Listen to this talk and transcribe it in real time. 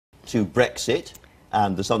to Brexit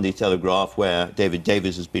and the Sunday Telegraph, where David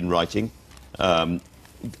Davis has been writing.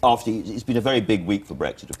 It's been a very big week for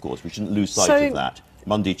Brexit, of course. We shouldn't lose sight of that.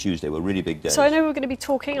 Monday, Tuesday were really big days. So I know we're going to be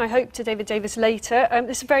talking, I hope, to David Davis later.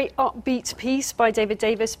 This is a very upbeat piece by David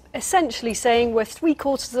Davis, essentially saying we're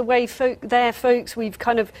 3/4 of the way there, folks. We've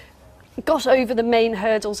kind of got over the main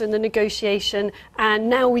hurdles in the negotiation, and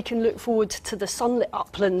now we can look forward to the sunlit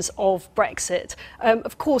uplands of Brexit.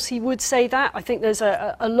 Of course, he would say that. I think there's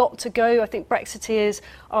a lot to go. I think Brexiteers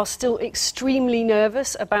are still extremely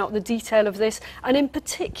nervous about the detail of this, and in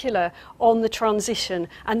particular on the transition,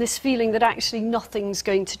 and this feeling that actually nothing's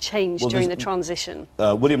going to change during the transition.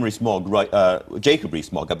 William Rees-Mogg, Jacob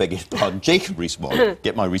Rees-Mogg, I beg your pardon, Jacob Rees-Mogg,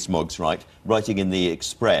 get my Rees-Moggs right, writing in the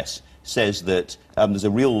Express, says that there's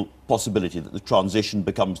a real possibility that the transition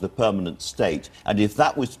becomes the permanent state, and if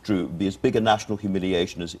that was true, it would be as big a national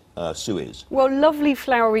humiliation as Suez. Well, lovely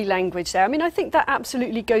flowery language there. I mean, I think that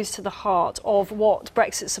absolutely goes to the heart of what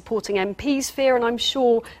Brexit supporting MPs fear, and I'm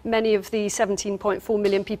sure many of the 17.4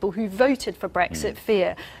 million people who voted for Brexit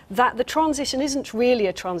fear that the transition isn't really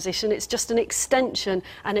a transition, it's just an extension.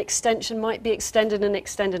 An extension might be extended and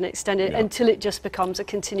extended and extended until it just becomes a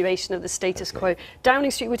continuation of the status quo.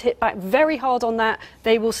 Downing Street would hit back very hard on that.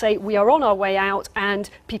 They will say we are on our way out and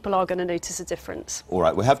people are going to notice a difference. All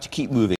right, we have to keep moving.